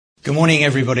Good morning,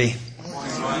 everybody.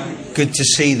 Good to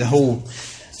see the hall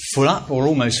full up, or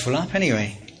almost full up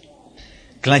anyway.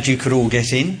 Glad you could all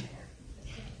get in.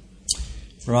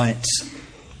 Right,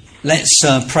 let's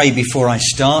pray before I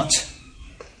start.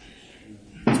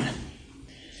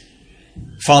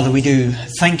 Father, we do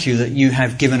thank you that you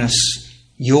have given us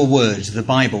your word, the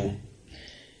Bible.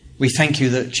 We thank you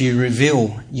that you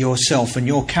reveal yourself and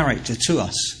your character to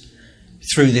us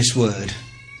through this word.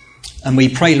 And we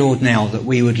pray, Lord, now that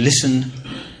we would listen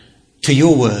to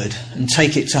your word and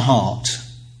take it to heart,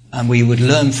 and we would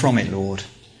learn from it, Lord,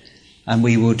 and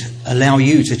we would allow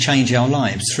you to change our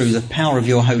lives through the power of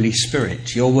your Holy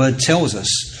Spirit. Your word tells us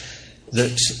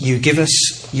that you give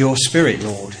us your Spirit,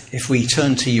 Lord, if we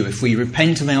turn to you, if we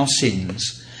repent of our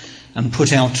sins and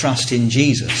put our trust in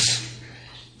Jesus,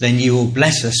 then you will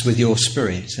bless us with your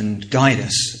Spirit and guide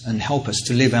us and help us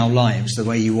to live our lives the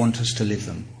way you want us to live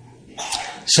them.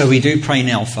 So we do pray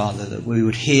now, Father, that we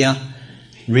would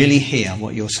really hear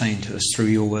what you're saying to us through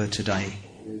your word today.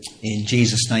 In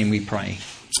Jesus' name we pray.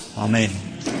 Amen.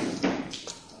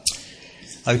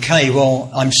 Okay, well,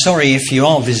 I'm sorry if you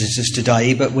are visitors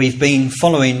today, but we've been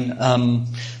following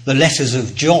the letters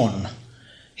of John.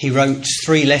 He wrote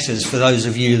 3 letters, for those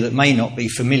of you that may not be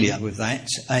familiar with that.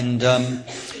 And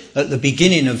at the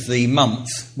beginning of the month,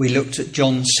 we looked at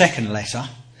John's 2nd letter.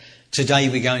 Today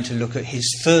we're going to look at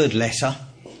his 3rd letter,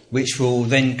 which will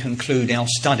then conclude our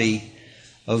study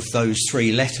of those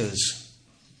 3 letters.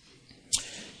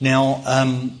 Now,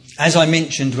 as I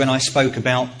mentioned when I spoke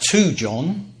about 2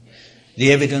 John,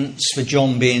 the evidence for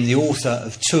John being the author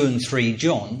of 2 and 3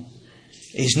 John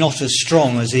is not as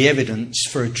strong as the evidence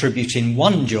for attributing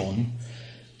 1 John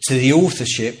to the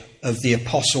authorship of the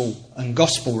apostle and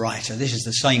gospel writer. This is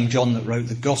the same John that wrote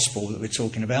the gospel that we're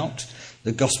talking about,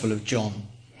 the Gospel of John.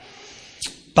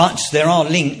 But there are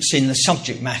links in the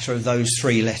subject matter of those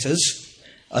 3 letters,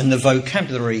 and the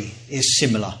vocabulary is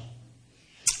similar.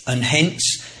 And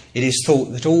hence, it is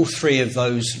thought that all 3 of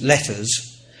those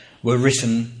letters were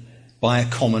written by a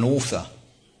common author.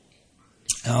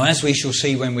 Now, as we shall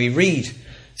see when we read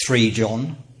 3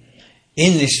 John,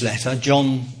 in this letter,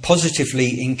 John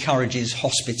positively encourages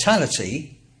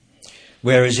hospitality,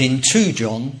 whereas in 2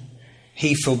 John,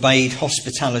 he forbade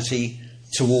hospitality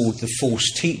toward the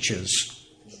false teachers.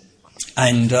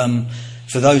 And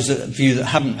for those of you that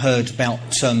haven't heard about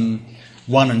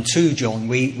 1 and 2 John,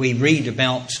 we read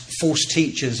about false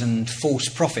teachers and false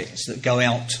prophets that go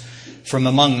out from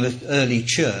among the early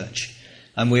church,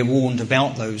 and we're warned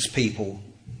about those people.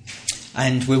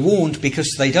 And we're warned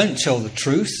because they don't tell the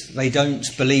truth, they don't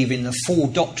believe in the full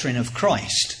doctrine of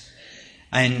Christ.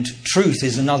 And truth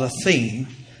is another theme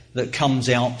that comes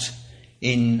out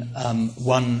in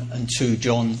 1 and 2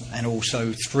 John and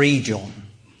also 3 John.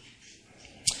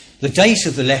 The date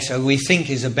of the letter we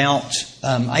think is about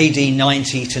AD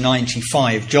 90 to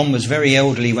 95. John was very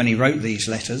elderly when he wrote these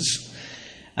letters,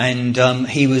 and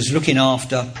he was looking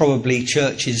after probably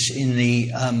churches in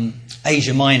the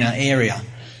Asia Minor area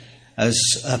as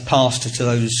a pastor to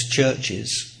those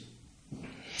churches.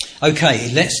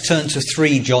 Okay, let's turn to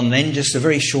 3 John then, just a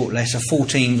very short letter,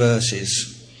 14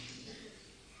 verses.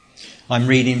 I'm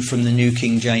reading from the New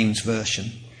King James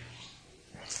Version.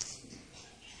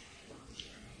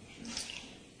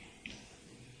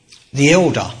 The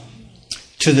elder,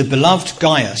 to the beloved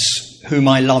Gaius, whom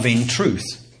I love in truth.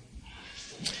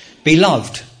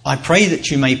 Beloved, I pray that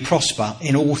you may prosper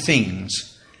in all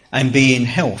things and be in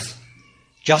health,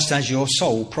 just as your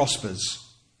soul prospers.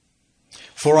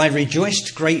 For I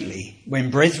rejoiced greatly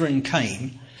when brethren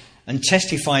came and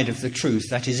testified of the truth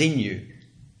that is in you,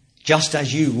 just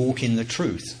as you walk in the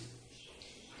truth.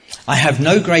 I have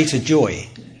no greater joy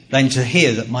than to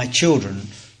hear that my children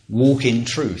walk in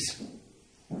truth.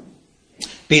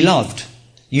 Beloved,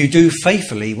 you do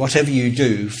faithfully whatever you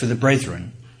do for the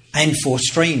brethren and for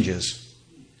strangers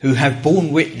who have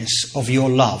borne witness of your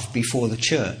love before the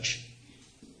church.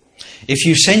 If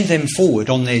you send them forward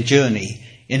on their journey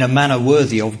in a manner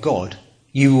worthy of God,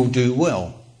 you will do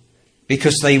well,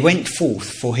 because they went forth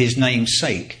for his name's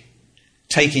sake,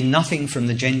 taking nothing from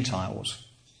the Gentiles.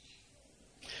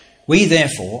 We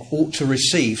therefore ought to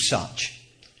receive such,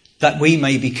 that we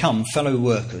may become fellow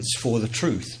workers for the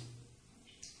truth.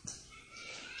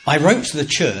 I wrote to the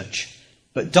church,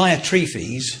 but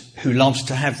Diotrephes, who loves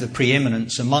to have the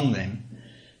preeminence among them,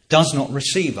 does not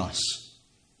receive us.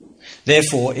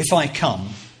 Therefore, if I come,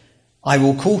 I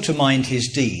will call to mind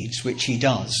his deeds, which he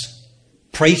does,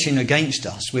 prating against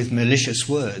us with malicious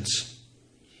words.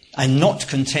 And not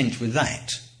content with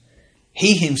that,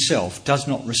 he himself does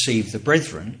not receive the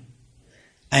brethren,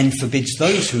 and forbids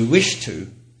those who wish to,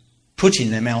 putting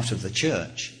them out of the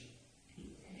church.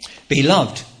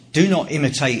 Beloved, do not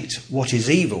imitate what is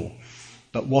evil,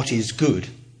 but what is good.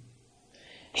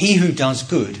 He who does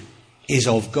good is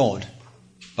of God,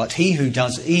 but he who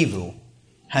does evil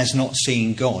has not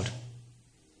seen God.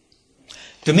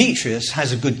 Demetrius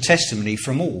has a good testimony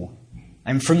from all,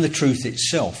 and from the truth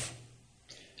itself.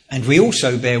 And we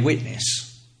also bear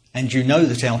witness, and you know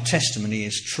that our testimony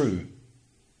is true.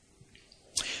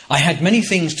 I had many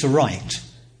things to write,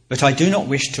 but I do not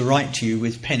wish to write to you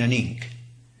with pen and ink.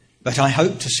 But I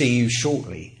hope to see you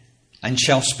shortly, and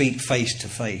shall speak face to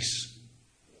face.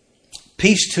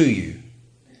 Peace to you.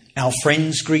 Our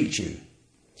friends greet you.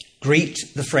 Greet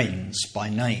the friends by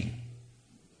name.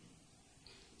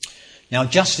 Now,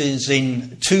 just as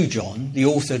in 2 John, the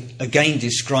author again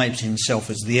describes himself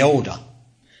as the elder,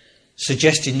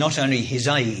 suggesting not only his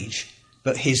age,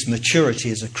 but his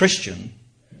maturity as a Christian,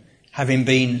 having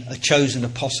been a chosen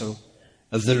apostle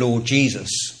of the Lord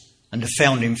Jesus and a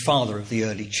founding father of the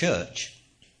early church.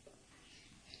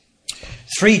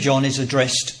 3 John is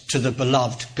addressed to the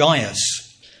beloved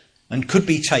Gaius and could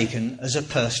be taken as a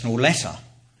personal letter.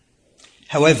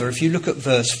 However, if you look at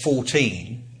verse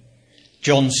 14,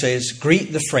 John says,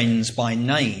 greet the friends by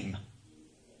name.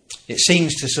 It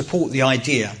seems to support the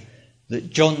idea that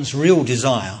John's real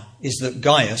desire is that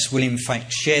Gaius will in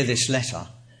fact share this letter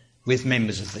with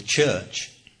members of the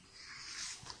church.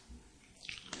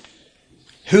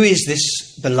 Who is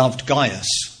this beloved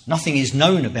Gaius? Nothing is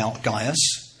known about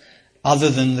Gaius other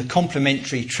than the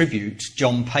complimentary tribute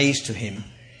John pays to him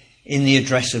in the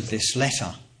address of this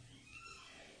letter.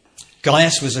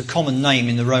 Gaius was a common name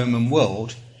in the Roman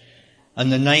world,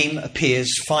 and the name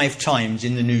appears 5 times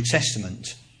in the New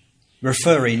Testament,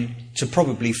 referring to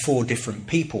probably 4 different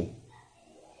people.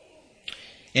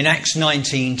 In Acts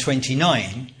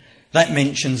 19:29, that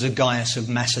mentions a Gaius of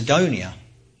Macedonia,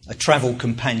 a travel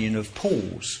companion of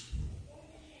Paul's.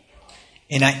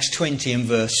 In Acts 20 and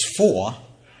verse 4,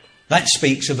 that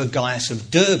speaks of a Gaius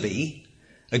of Derbe,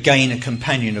 again a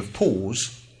companion of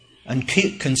Paul's, and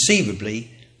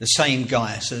conceivably the same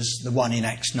Gaius as the one in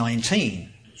Acts 19.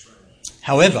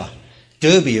 However,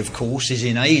 Derbe, of course, is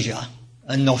in Asia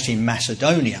and not in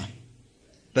Macedonia.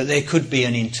 But there could be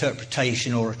an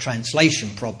interpretation or a translation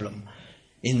problem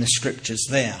in the scriptures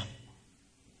there.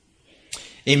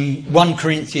 In 1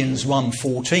 Corinthians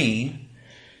 1:14,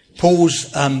 Paul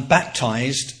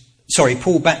baptised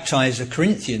a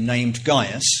Corinthian named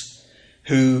Gaius,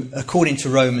 who, according to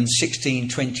Romans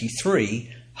 16:23,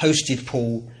 hosted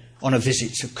Paul on a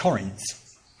visit to Corinth.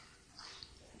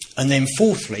 And then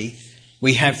fourthly,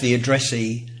 we have the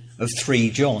addressee of 3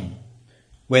 John,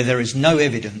 where there is no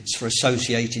evidence for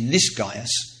associating this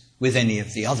Gaius with any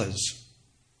of the others.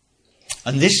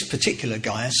 And this particular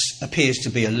Gaius appears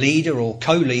to be a leader or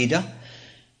co-leader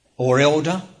or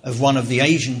elder of one of the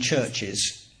Asian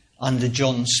churches under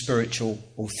John's spiritual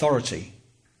authority.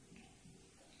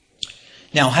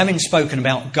 Now, having spoken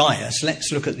about Gaius,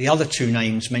 let's look at the other 2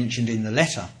 names mentioned in the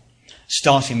letter,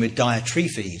 starting with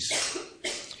Diotrephes.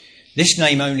 This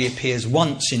name only appears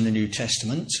once in the New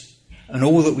Testament, and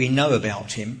all that we know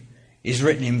about him is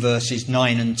written in verses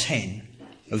 9 and 10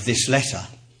 of this letter,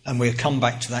 and we'll come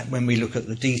back to that when we look at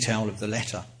the detail of the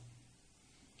letter.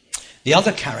 The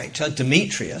other character,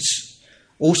 Demetrius,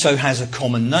 also has a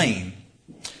common name,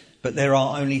 but there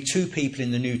are only 2 people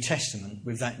in the New Testament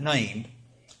with that name,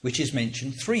 which is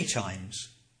mentioned 3 times.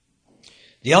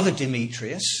 The other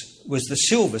Demetrius was the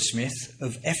silversmith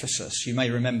of Ephesus. You may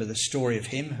remember the story of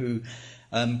him who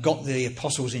got the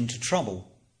apostles into trouble.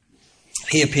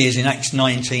 He appears in Acts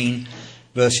 19,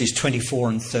 verses 24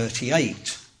 and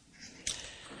 38.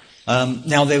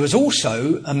 Now, there was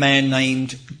also a man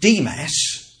named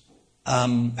Demas,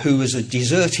 who was a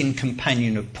deserting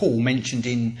companion of Paul, mentioned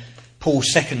in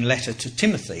Paul's second letter to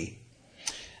Timothy.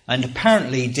 And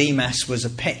apparently Demas was a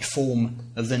pet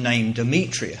form of the name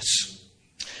Demetrius.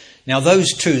 Now,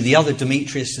 those 2, the other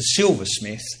Demetrius the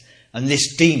silversmith and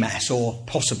this Demas, or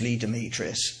possibly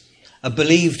Demetrius, are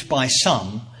believed by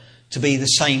some to be the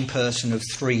same person of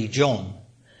 3 John.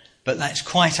 But that's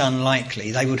quite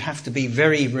unlikely. They would have to be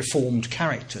very reformed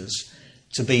characters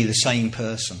to be the same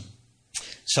person.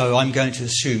 So I'm going to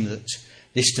assume that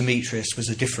this Demetrius was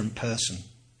a different person.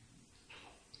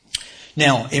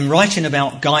 Now, in writing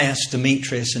about Gaius,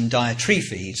 Demetrius and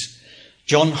Diotrephes,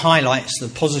 John highlights the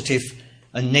positive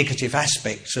and negative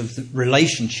aspects of the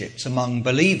relationships among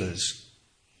believers.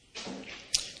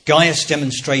 Gaius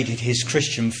demonstrated his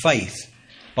Christian faith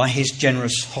by his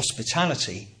generous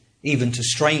hospitality, even to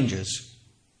strangers.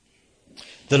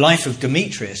 The life of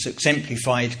Demetrius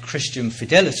exemplified Christian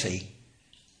fidelity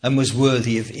and was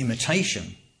worthy of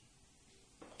imitation.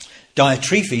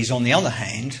 Diotrephes, on the other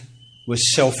hand,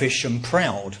 was selfish and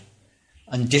proud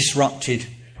and disrupted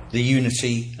the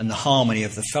unity and the harmony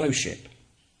of the fellowship.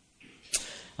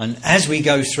 And as we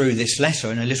go through this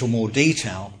letter in a little more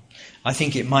detail, I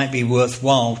think it might be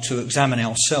worthwhile to examine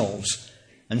ourselves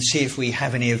and see if we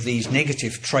have any of these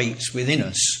negative traits within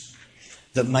us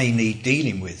that may need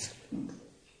dealing with.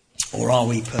 Or are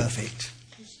we perfect?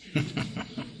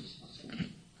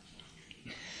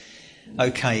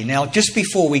 Okay, now just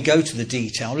before we go to the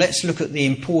detail, let's look at the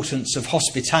importance of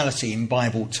hospitality in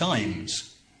Bible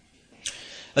times.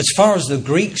 As far as the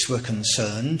Greeks were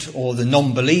concerned, or the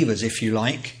non-believers if you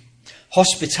like,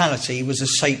 hospitality was a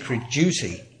sacred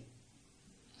duty.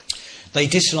 They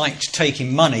disliked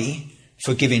taking money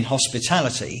for giving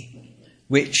hospitality,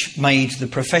 which made the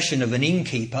profession of an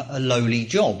innkeeper a lowly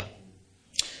job.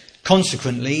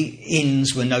 Consequently,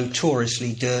 inns were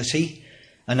notoriously dirty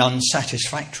and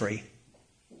unsatisfactory.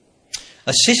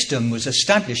 A system was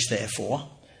established, therefore,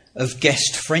 of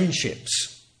guest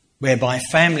friendships, whereby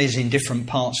families in different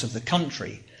parts of the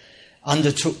country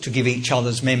undertook to give each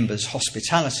other's members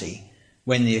hospitality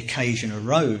when the occasion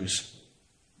arose.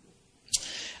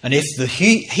 And if the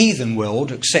heathen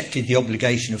world accepted the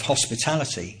obligation of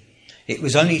hospitality, it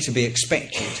was only to be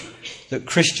expected that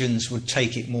Christians would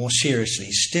take it more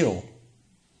seriously still.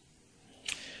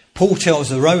 Paul tells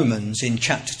the Romans in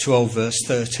chapter 12, verse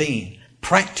 13,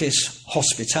 practice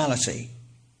hospitality.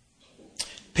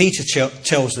 Peter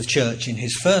tells the church in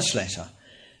his first letter,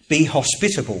 be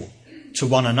hospitable to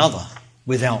one another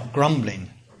without grumbling.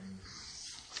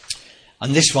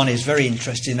 And this one is very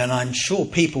interesting, and I'm sure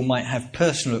people might have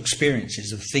personal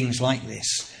experiences of things like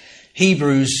this.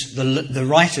 Hebrews, the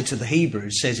writer to the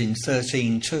Hebrews says in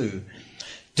 13:2,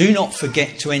 do not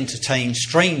forget to entertain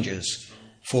strangers,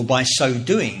 for by so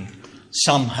doing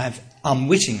some have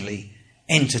unwittingly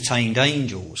entertained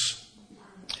angels.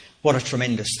 What a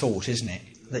tremendous thought, isn't it?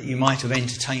 That you might have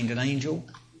entertained an angel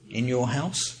in your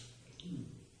house.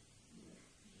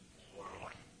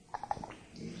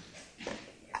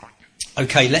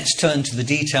 Okay, let's turn to the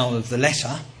detail of the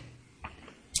letter.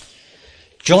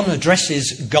 John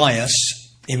addresses Gaius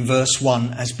in verse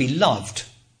 1 as beloved,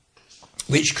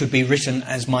 which could be written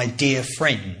as my dear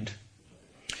friend.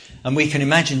 And we can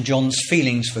imagine John's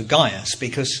feelings for Gaius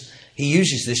because he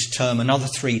uses this term another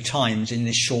 3 times in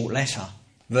this short letter,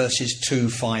 verses 2,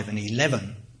 5 and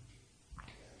 11.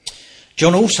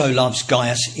 John also loves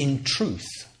Gaius in truth.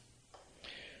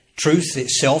 Truth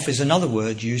itself is another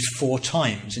word used 4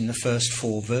 times in the first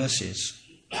 4 verses.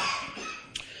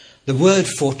 The word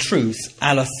for truth,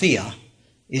 aletheia,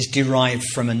 is derived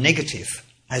from a negative,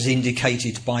 as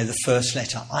indicated by the first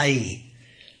letter A.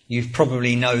 You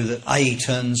probably know that A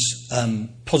turns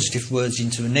positive words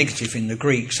into a negative in the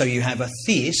Greek. So you have a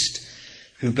theist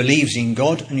who believes in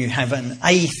God, and you have an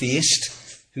atheist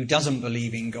who doesn't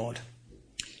believe in God.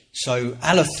 So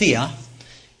aletheia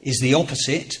is the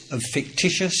opposite of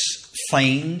fictitious,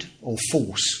 feigned or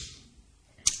false.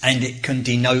 And it can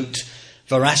denote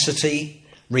veracity,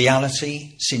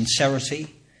 reality, sincerity,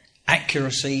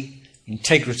 accuracy,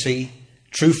 integrity,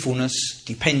 truthfulness,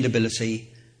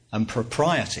 dependability and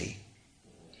propriety.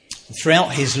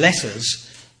 Throughout his letters,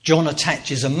 John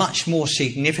attaches a much more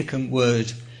significant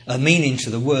meaning to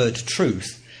the word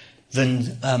truth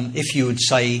than if you would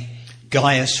say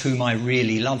Gaius, whom I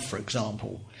really love, for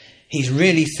example. He's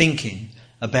really thinking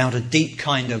about a deep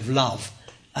kind of love,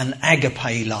 an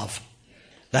agape love,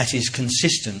 that is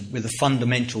consistent with the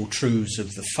fundamental truths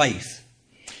of the faith.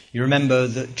 You remember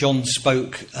that John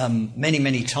spoke many,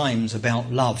 many times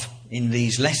about love in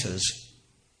these letters.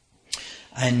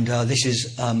 And this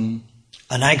is an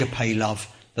agape love,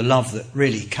 the love that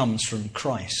really comes from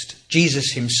Christ.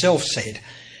 Jesus himself said,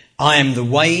 I am the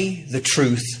way, the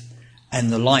truth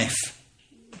and the life.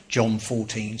 John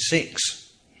 14:6.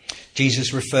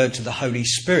 Jesus referred to the Holy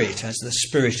Spirit as the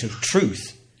Spirit of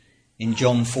truth in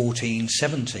John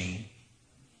 14:17.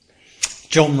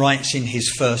 John writes in his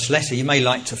first letter, you may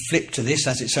like to flip to this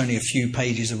as it's only a few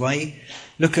pages away.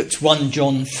 Look at 1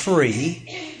 John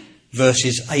 3,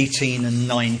 verses 18 and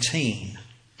 19.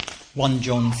 1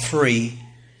 John 3,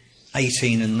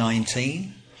 18 and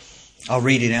 19. I'll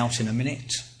read it out in a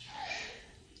minute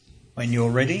when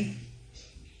you're ready.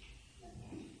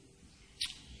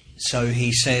 So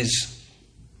he says,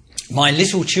 my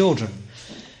little children,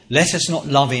 let us not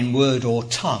love in word or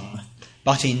tongue,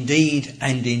 but in deed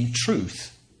and in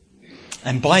truth.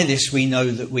 And by this we know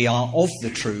that we are of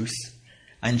the truth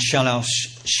and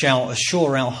shall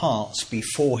assure our hearts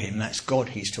before him. That's God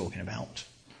he's talking about.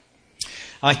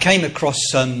 I came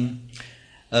across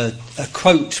a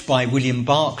quote by William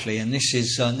Barclay, and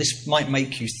this might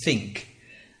make you think.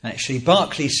 Actually,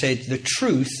 Barclay said, the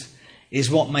truth is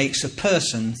what makes a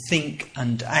person think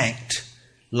and act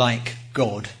like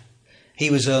God. He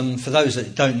was, for those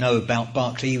that don't know about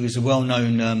Barclay, he was a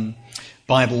well-known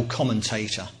Bible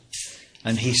commentator.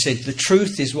 And he said, the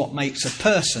truth is what makes a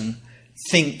person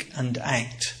think and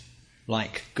act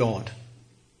like God.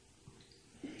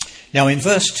 Now in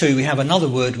verse 2 we have another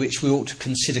word which we ought to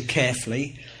consider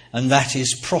carefully, and that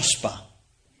is prosper.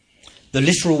 The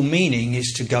literal meaning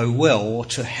is to go well or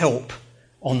to help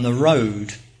on the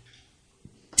road.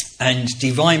 And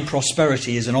divine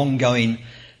prosperity is an ongoing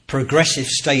progressive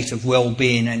state of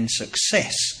well-being and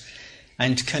success,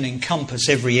 and can encompass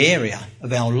every area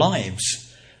of our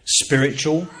lives: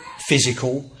 spiritual,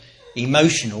 physical,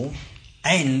 emotional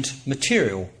and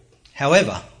material.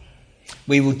 However,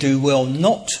 we will do well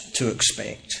not to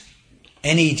expect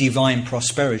any divine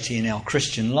prosperity in our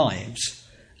Christian lives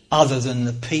other than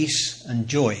the peace and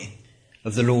joy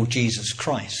of the Lord Jesus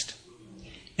Christ.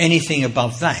 Anything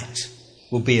above that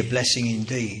will be a blessing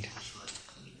indeed.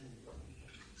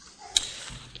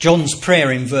 John's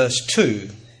prayer in verse 2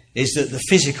 is that the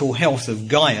physical health of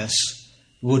Gaius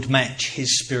would match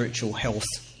his spiritual health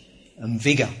and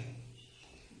vigour.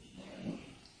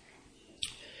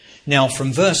 Now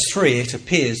from verse 3 it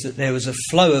appears that there was a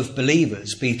flow of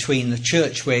believers between the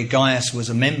church where Gaius was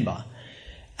a member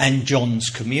and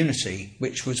John's community,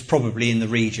 which was probably in the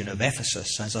region of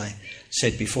Ephesus, as I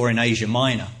said before, in Asia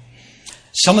Minor.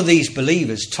 Some of these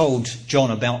believers told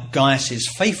John about Gaius'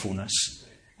 faithfulness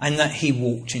and that he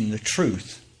walked in the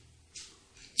truth.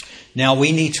 Now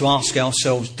we need to ask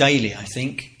ourselves daily, I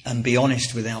think, and be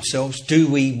honest with ourselves. Do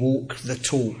we walk the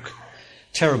talk?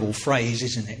 Terrible phrase,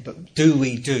 isn't it? But do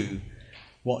we do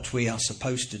what we are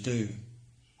supposed to do?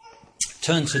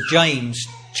 Turn to James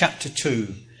chapter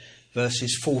 2,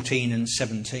 verses 14 and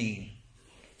 17.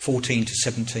 14 to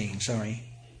 17, sorry.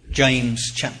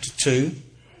 James chapter 2.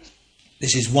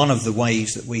 This is one of the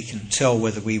ways that we can tell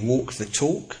whether we walk the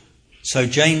talk. So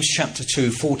James chapter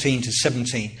 2, 14 to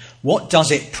 17. What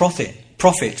does it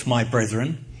profit, my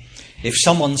brethren, if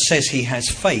someone says he has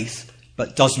faith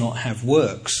but does not have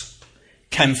works?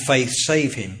 Can faith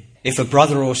save him? If a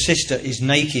brother or sister is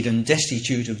naked and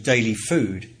destitute of daily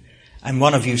food, and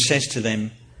one of you says to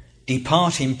them,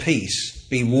 depart in peace,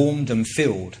 be warmed and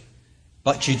filled,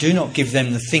 but you do not give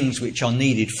them the things which are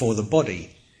needed for the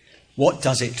body, what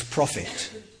does it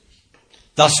profit?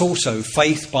 Thus also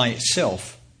faith by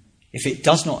itself, if it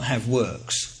does not have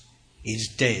works,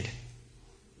 is dead.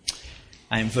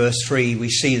 And in verse 3 we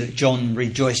see that John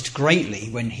rejoiced greatly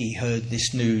when he heard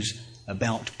this news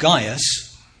about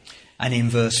Gaius, and in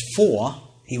verse 4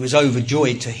 he was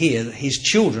overjoyed to hear that his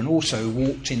children also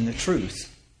walked in the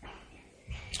truth.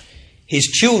 His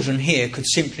children here could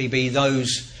simply be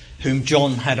those whom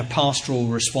John had a pastoral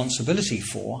responsibility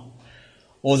for,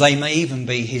 or they may even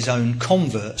be his own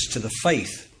converts to the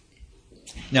faith.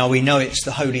 Now we know it's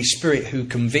the Holy Spirit who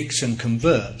convicts and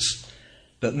converts,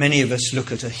 but many of us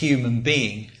look at a human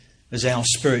being as our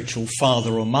spiritual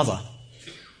father or mother.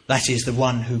 That is the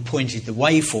one who pointed the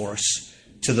way for us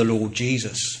to the Lord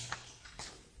Jesus.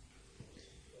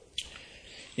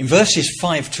 In verses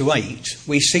 5 to 8,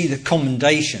 we see the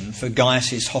commendation for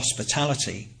Gaius'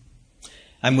 hospitality,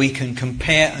 and we can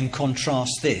compare and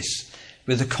contrast this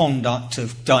with the conduct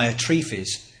of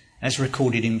Diotrephes, as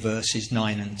recorded in verses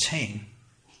 9 and 10.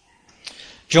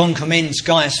 John commends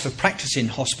Gaius for practicing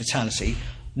hospitality,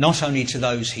 not only to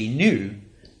those he knew,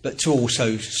 but to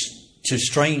also to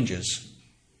strangers.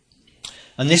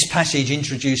 And this passage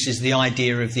introduces the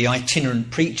idea of the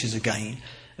itinerant preachers again,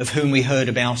 of whom we heard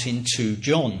about in 2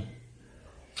 John.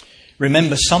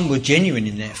 Remember, some were genuine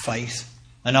in their faith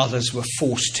and others were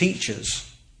false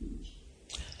teachers.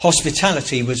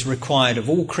 Hospitality was required of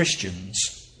all Christians,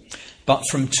 but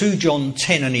from 2 John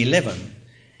 10 and 11,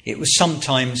 it was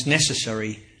sometimes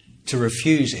necessary to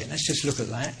refuse it. Let's just look at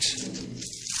that.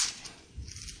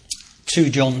 2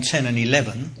 John 10 and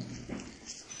 11.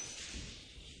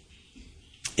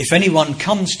 If anyone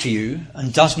comes to you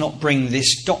and does not bring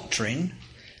this doctrine,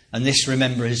 and this,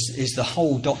 remember, is the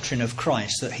whole doctrine of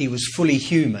Christ, that he was fully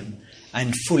human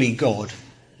and fully God.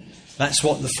 That's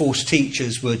what the false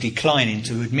teachers were declining,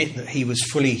 to admit that he was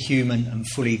fully human and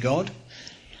fully God.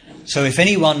 So if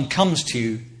anyone comes to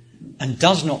you and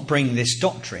does not bring this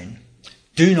doctrine,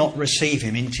 do not receive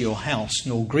him into your house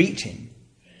nor greet him,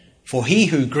 for he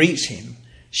who greets him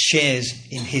shares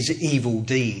in his evil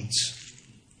deeds.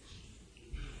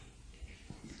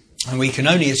 And we can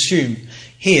only assume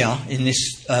here in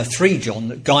this 3 John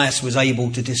that Gaius was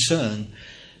able to discern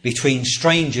between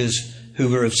strangers who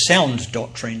were of sound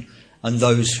doctrine and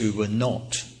those who were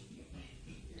not.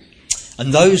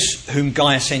 And those whom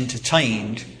Gaius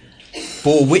entertained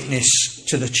bore witness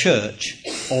to the church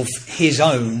of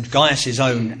Gaius'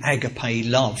 own agape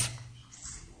love.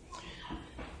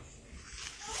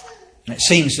 It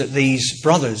seems that these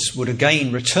brothers would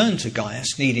again return to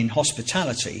Gaius, needing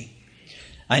hospitality,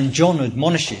 and John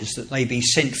admonishes that they be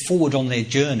sent forward on their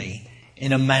journey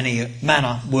in a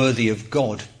manner worthy of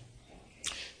God.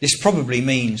 This probably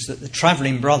means that the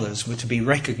travelling brothers were to be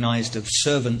recognised as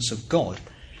servants of God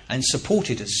and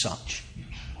supported as such.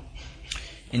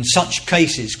 In such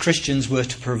cases, Christians were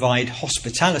to provide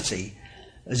hospitality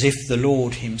as if the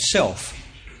Lord himself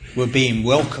were being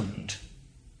welcomed.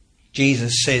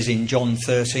 Jesus says in John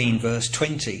 13 verse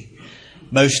 20,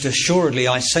 "Most assuredly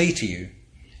I say to you,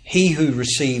 he who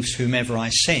receives whomever I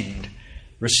send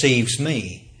receives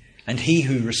me, and he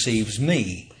who receives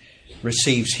me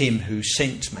receives him who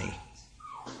sent me."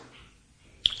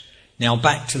 Now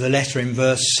back to the letter in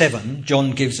verse 7,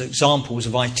 John gives examples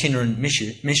of itinerant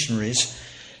missionaries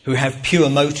who have pure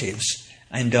motives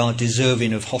and are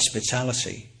deserving of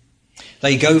hospitality.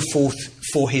 They go forth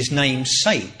for his name's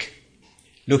sake,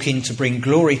 looking to bring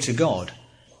glory to God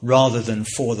rather than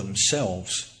for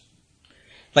themselves.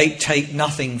 They take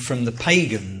nothing from the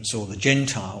pagans or the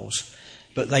Gentiles,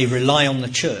 but they rely on the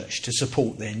church to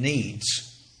support their needs.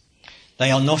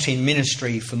 They are not in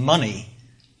ministry for money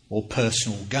or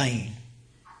personal gain.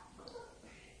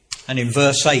 And in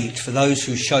verse 8, for those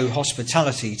who show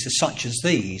hospitality to such as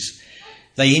these,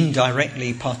 they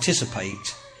indirectly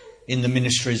participate in the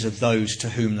ministries of those to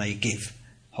whom they give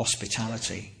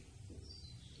hospitality.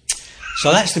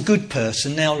 So that's the good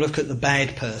person. Now look at the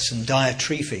bad person,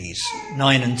 Diotrephes,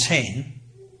 9 and 10.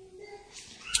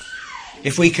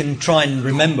 If we can try and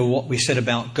remember what we said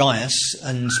about Gaius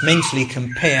and mentally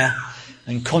compare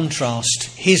and contrast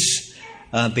his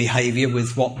behaviour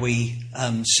with what we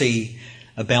see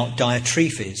about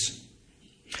Diotrephes.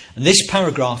 And this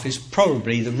paragraph is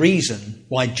probably the reason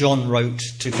why John wrote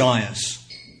to Gaius.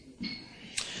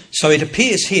 So it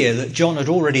appears here that John had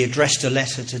already addressed a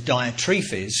letter to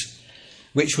Diotrephes,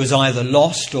 which was either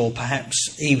lost or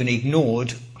perhaps even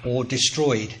ignored or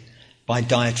destroyed by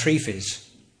Diotrephes.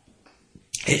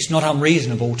 It's not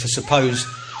unreasonable to suppose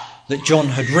that John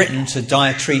had written to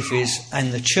Diotrephes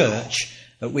and the church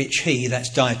at which he, that's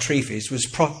Diotrephes, was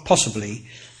possibly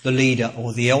the leader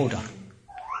or the elder.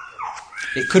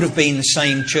 It could have been the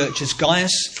same church as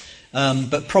Gaius,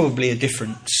 but probably a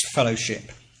different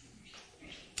fellowship.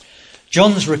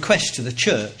 John's request to the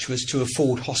church was to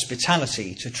afford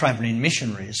hospitality to travelling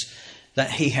missionaries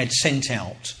that he had sent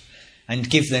out and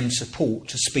give them support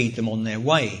to speed them on their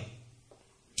way.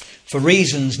 For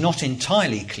reasons not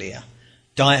entirely clear,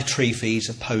 Diotrephes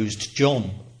opposed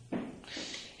John.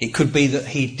 It could be that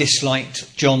he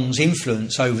disliked John's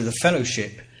influence over the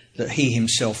fellowship that he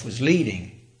himself was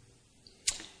leading.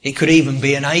 It could even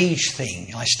be an age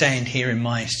thing. I stand here in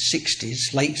my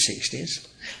 60s, late 60s.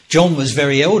 John was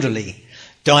very elderly.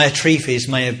 Diotrephes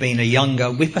may have been a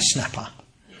younger whippersnapper.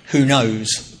 Who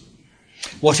knows?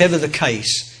 Whatever the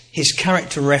case, his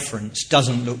character reference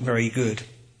doesn't look very good.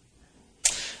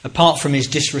 Apart from his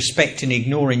disrespect in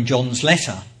ignoring John's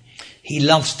letter, he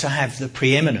loves to have the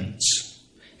preeminence.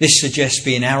 This suggests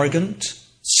being arrogant,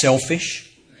 selfish,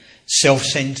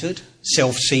 self-centred,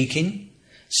 self-seeking,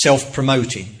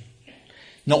 self-promoting,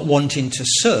 not wanting to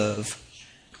serve,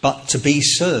 but to be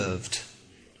served.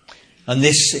 And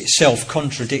this itself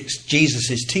contradicts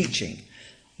Jesus' teaching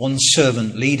on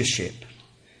servant leadership.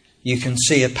 You can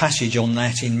see a passage on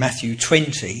that in Matthew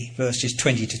 20, verses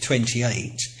 20 to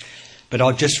 28. But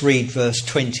I'll just read verse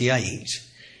 28.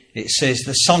 It says,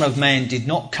 "The Son of Man did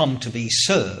not come to be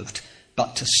served,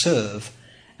 but to serve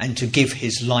and to give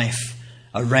his life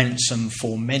a ransom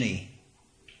for many."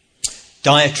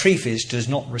 Diotrephes does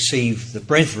not receive the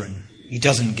brethren. He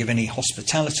doesn't give any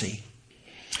hospitality.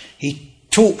 He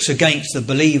talks against the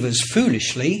believers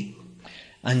foolishly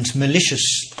and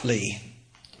maliciously,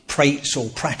 prates or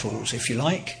prattles, if you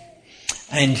like,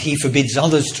 and he forbids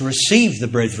others to receive the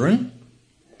brethren.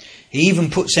 He even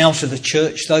puts out of the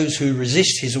church those who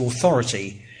resist his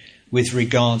authority with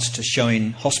regards to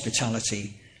showing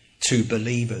hospitality to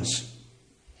believers.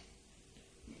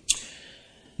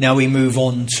 Now we move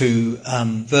on to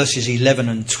verses 11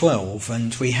 and 12,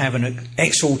 and we have an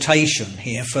exaltation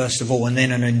here, first of all, and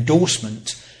then an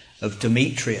endorsement of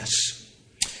Demetrius.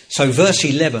 So verse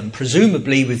 11,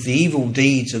 presumably with the evil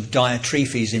deeds of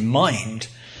Diotrephes in mind,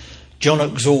 John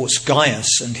exhorts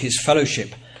Gaius and his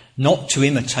fellowship not to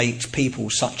imitate people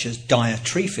such as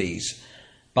Diotrephes,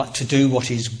 but to do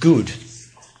what is good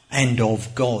and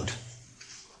of God.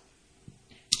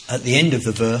 At the end of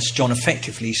the verse, John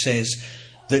effectively says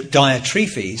that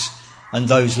Diotrephes and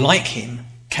those like him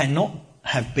cannot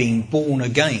have been born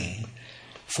again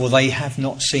for they have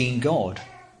not seen God.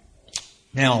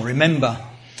 Now, remember,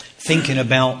 thinking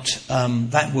about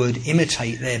that word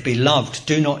imitate there, beloved,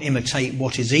 do not imitate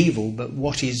what is evil, but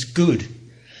what is good.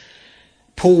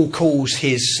 Paul calls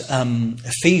his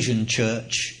Ephesian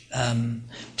church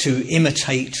to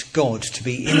imitate God, to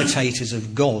be imitators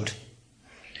of God.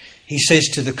 He says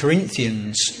to the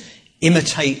Corinthians,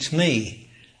 imitate me,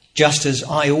 just as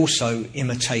I also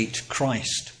imitate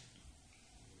Christ.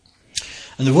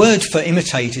 And the word for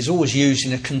imitate is always used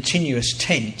in a continuous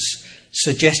tense,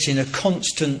 suggesting a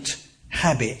constant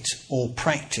habit or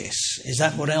practice. Is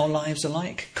that what our lives are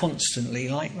like? Constantly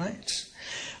like that?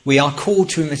 We are called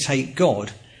to imitate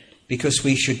God because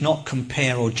we should not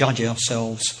compare or judge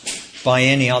ourselves by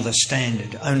any other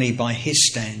standard, only by his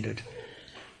standard.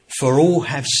 For all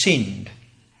have sinned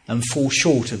and fall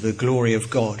short of the glory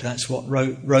of God. That's what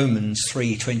Romans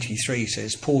 3:23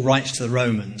 says. Paul writes to the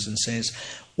Romans and says,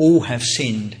 all have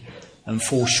sinned and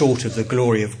fall short of the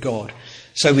glory of God.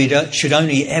 So we should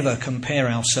only ever compare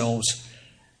ourselves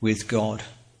with God.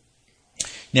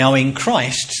 Now in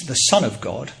Christ, the Son of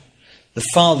God, the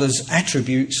Father's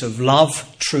attributes of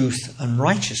love, truth and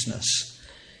righteousness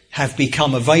have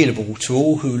become available to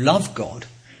all who love God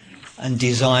and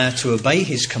desire to obey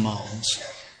his commands.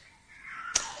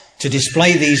 To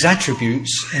display these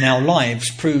attributes in our lives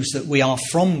proves that we are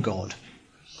from God.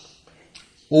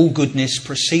 All goodness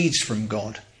proceeds from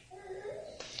God.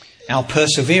 Our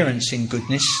perseverance in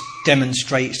goodness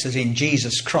demonstrates that in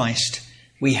Jesus Christ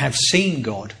we have seen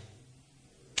God.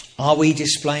 Are we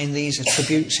displaying these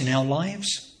attributes in our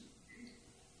lives?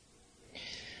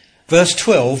 Verse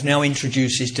 12 now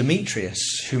introduces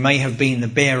Demetrius, who may have been the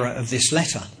bearer of this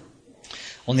letter.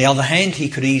 On the other hand, he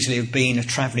could easily have been a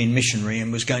travelling missionary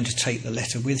and was going to take the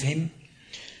letter with him,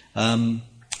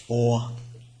 or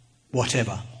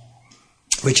whatever.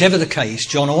 Whichever the case,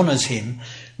 John honours him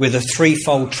with a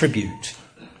threefold tribute.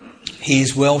 He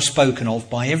is well spoken of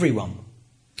by everyone.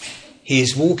 He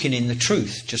is walking in the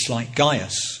truth, just like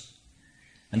Gaius.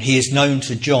 And he is known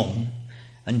to John,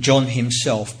 and John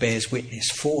himself bears witness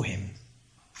for him.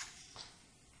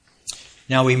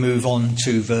 Now we move on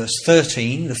to verse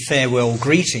 13, the farewell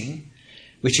greeting,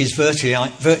 which is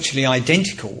virtually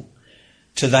identical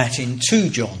to that in 2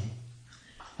 John,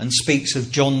 and speaks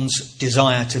of John's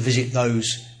desire to visit those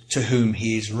to whom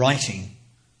he is writing.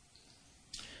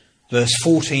 Verse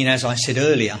 14, as I said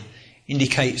earlier,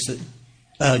 indicates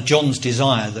that John's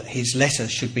desire that his letter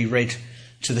should be read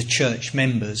to the church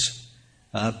members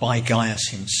by Gaius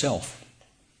himself.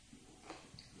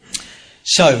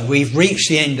 So we've reached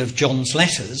the end of John's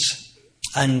letters,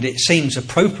 and it seems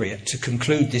appropriate to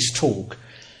conclude this talk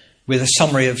with a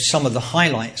summary of some of the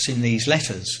highlights in these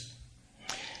letters.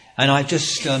 And I've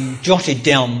just jotted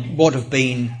down what have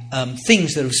been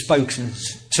things that have spoken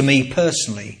to me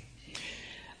personally.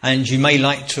 And you may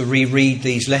like to reread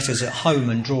these letters at home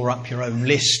and draw up your own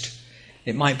list.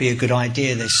 It might be a good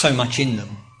idea. There's so much in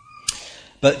them.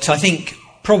 But I think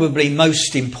probably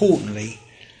most importantly,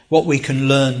 what we can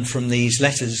learn from these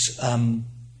letters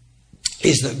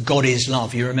is that God is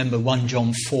love. You remember 1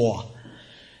 John 4.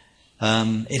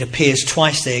 It appears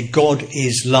twice there, God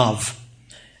is love.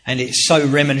 And it's so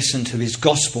reminiscent of his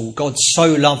gospel. God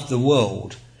so loved the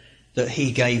world that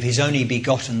he gave his only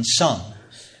begotten Son,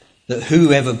 that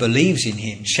whoever believes in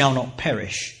him shall not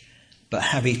perish, but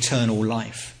have eternal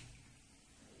life.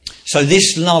 So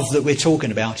this love that we're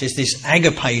talking about is this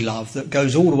agape love that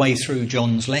goes all the way through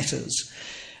John's letters.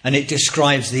 And it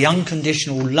describes the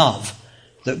unconditional love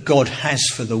that God has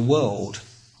for the world.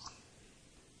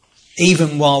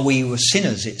 Even while we were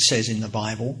sinners, it says in the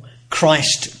Bible,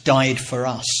 Christ died for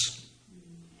us.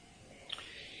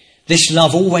 This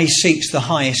love always seeks the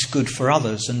highest good for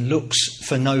others and looks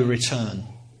for no return.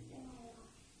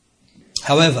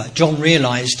 However, John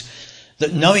realised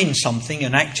that knowing something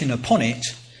and acting upon it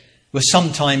were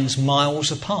sometimes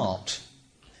miles apart.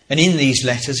 And in these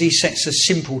letters he sets us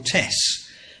simple tests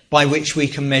by which we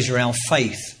can measure our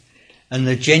faith and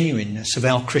the genuineness of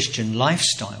our Christian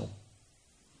lifestyle.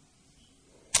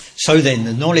 So then,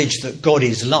 the knowledge that God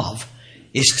is love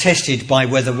is tested by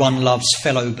whether one loves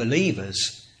fellow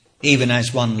believers, even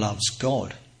as one loves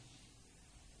God.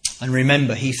 And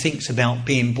remember, he thinks about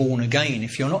being born again.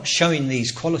 If you're not showing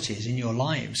these qualities in your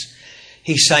lives,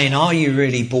 he's saying, are you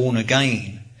really born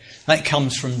again? That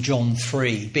comes from John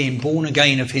 3, being born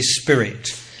again of his Spirit.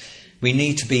 We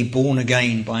need to be born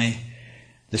again by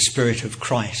the Spirit of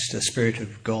Christ, the Spirit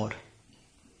of God.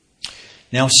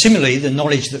 Now, similarly, the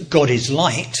knowledge that God is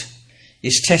light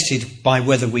is tested by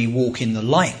whether we walk in the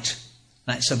light.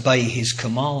 That's obey his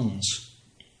commands.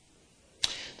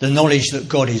 The knowledge that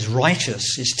God is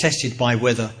righteous is tested by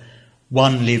whether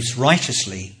one lives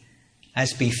righteously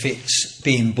as befits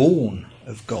being born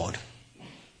of God.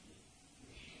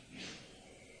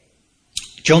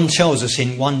 John tells us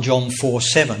in 1 John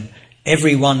 4:7,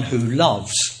 everyone who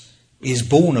loves is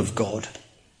born of God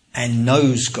and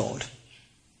knows God.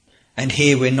 And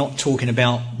here we're not talking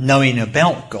about knowing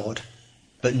about God,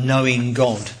 but knowing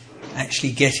God,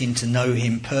 actually getting to know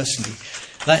him personally.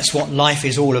 That's what life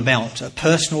is all about, a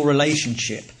personal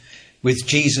relationship with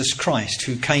Jesus Christ,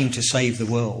 who came to save the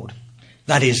world.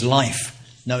 That is life,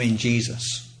 knowing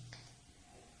Jesus.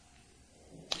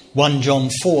 1 John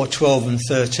 4:12 and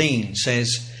 13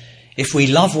 says, if we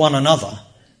love one another,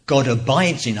 God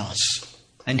abides in us,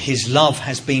 and his love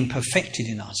has been perfected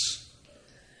in us.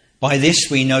 By this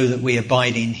we know that we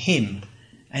abide in him,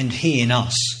 and he in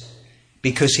us,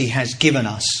 because he has given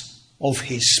us of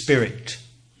his Spirit.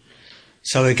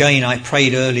 So again, I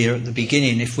prayed earlier at the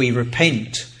beginning, if we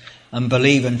repent and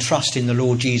believe and trust in the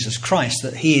Lord Jesus Christ,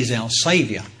 that he is our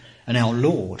Saviour and our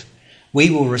Lord, we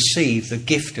will receive the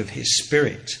gift of his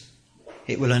Spirit.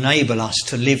 It will enable us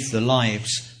to live the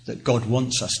lives that God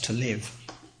wants us to live.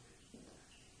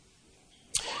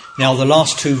 Now, the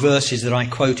last two verses that I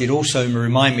quoted also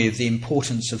remind me of the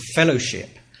importance of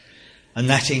fellowship, and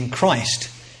that in Christ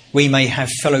we may have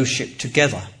fellowship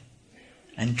together.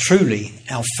 And truly,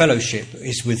 our fellowship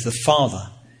is with the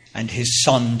Father and his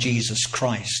Son, Jesus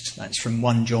Christ. That's from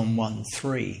 1 John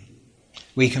 1:3.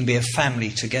 We can be a family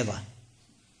together.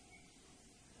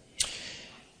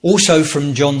 Also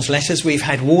from John's letters, we've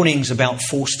had warnings about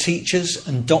false teachers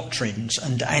and doctrines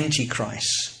and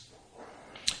antichrists.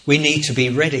 We need to be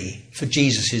ready for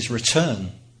Jesus'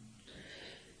 return.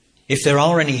 If there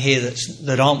are any here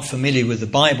that aren't familiar with the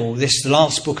Bible, this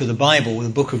last book of the Bible, the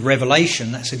book of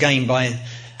Revelation, that's again by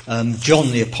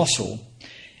John the Apostle,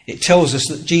 it tells us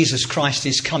that Jesus Christ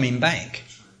is coming back.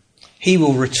 He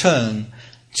will return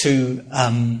to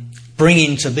bring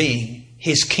into being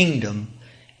his kingdom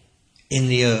in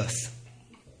the earth.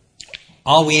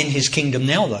 Are we in his kingdom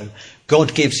now, though?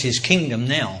 God gives his kingdom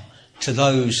now to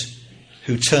those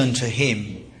who turn to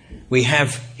him. We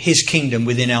have his kingdom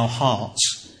within our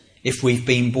hearts if we've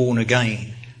been born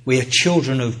again. We are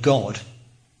children of God.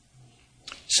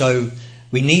 So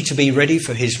we need to be ready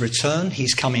for his return.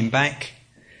 He's coming back.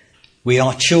 We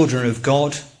are children of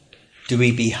God. Do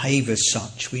we behave as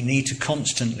such? We need to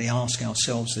constantly ask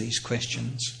ourselves these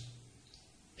questions.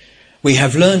 We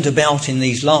have learned about, in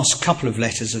these last couple of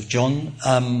letters of John,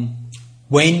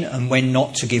 when and when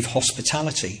not to give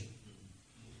hospitality.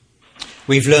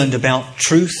 We've learned about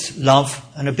truth, love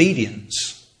and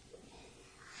obedience.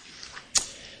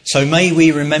 So may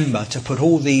we remember to put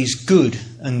all these good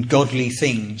and godly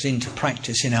things into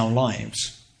practice in our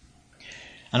lives.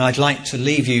 And I'd like to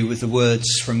leave you with the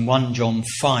words from 1 John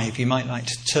 5. You might like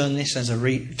to turn to this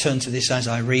as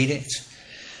I read it.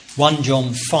 1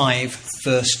 John 5,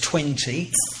 verse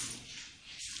 20.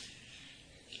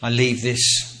 I leave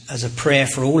this as a prayer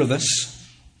for all of us.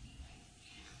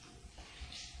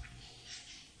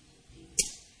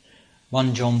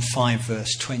 1 John 5,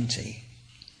 verse 20.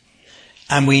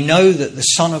 And we know that the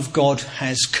Son of God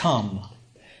has come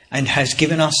and has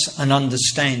given us an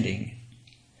understanding,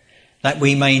 that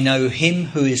we may know him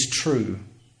who is true.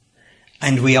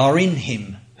 And we are in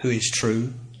him who is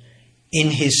true,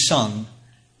 in his Son,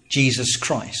 Jesus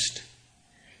Christ.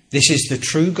 This is the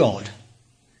true God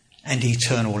and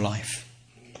eternal life.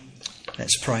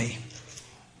 Let's pray.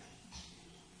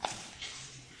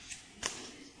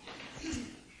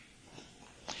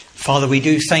 Father, we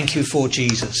do thank you for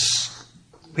Jesus.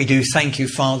 We do thank you,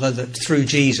 Father, that through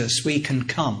Jesus we can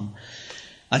come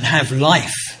and have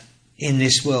life in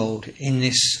this world, in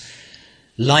this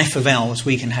life of ours.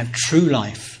 We can have true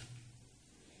life.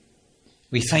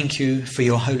 We thank you for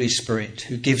your Holy Spirit,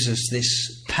 who gives us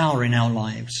this power in our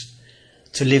lives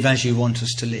to live as you want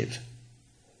us to live.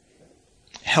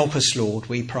 Help us, Lord,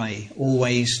 we pray,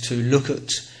 always to look at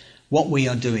what we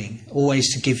are doing,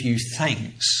 always to give you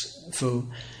thanks for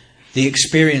the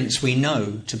experience we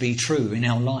know to be true in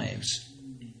our lives,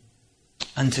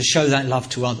 and to show that love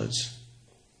to others.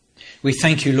 We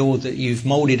thank you, Lord, that you've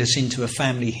moulded us into a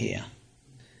family here.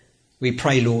 We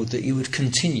pray, Lord, that you would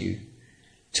continue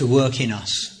to work in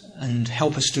us and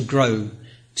help us to grow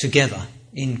together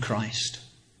in Christ,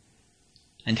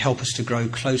 and help us to grow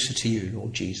closer to you,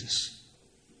 Lord Jesus.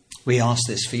 We ask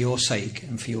this for your sake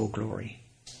and for your glory.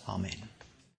 Amen.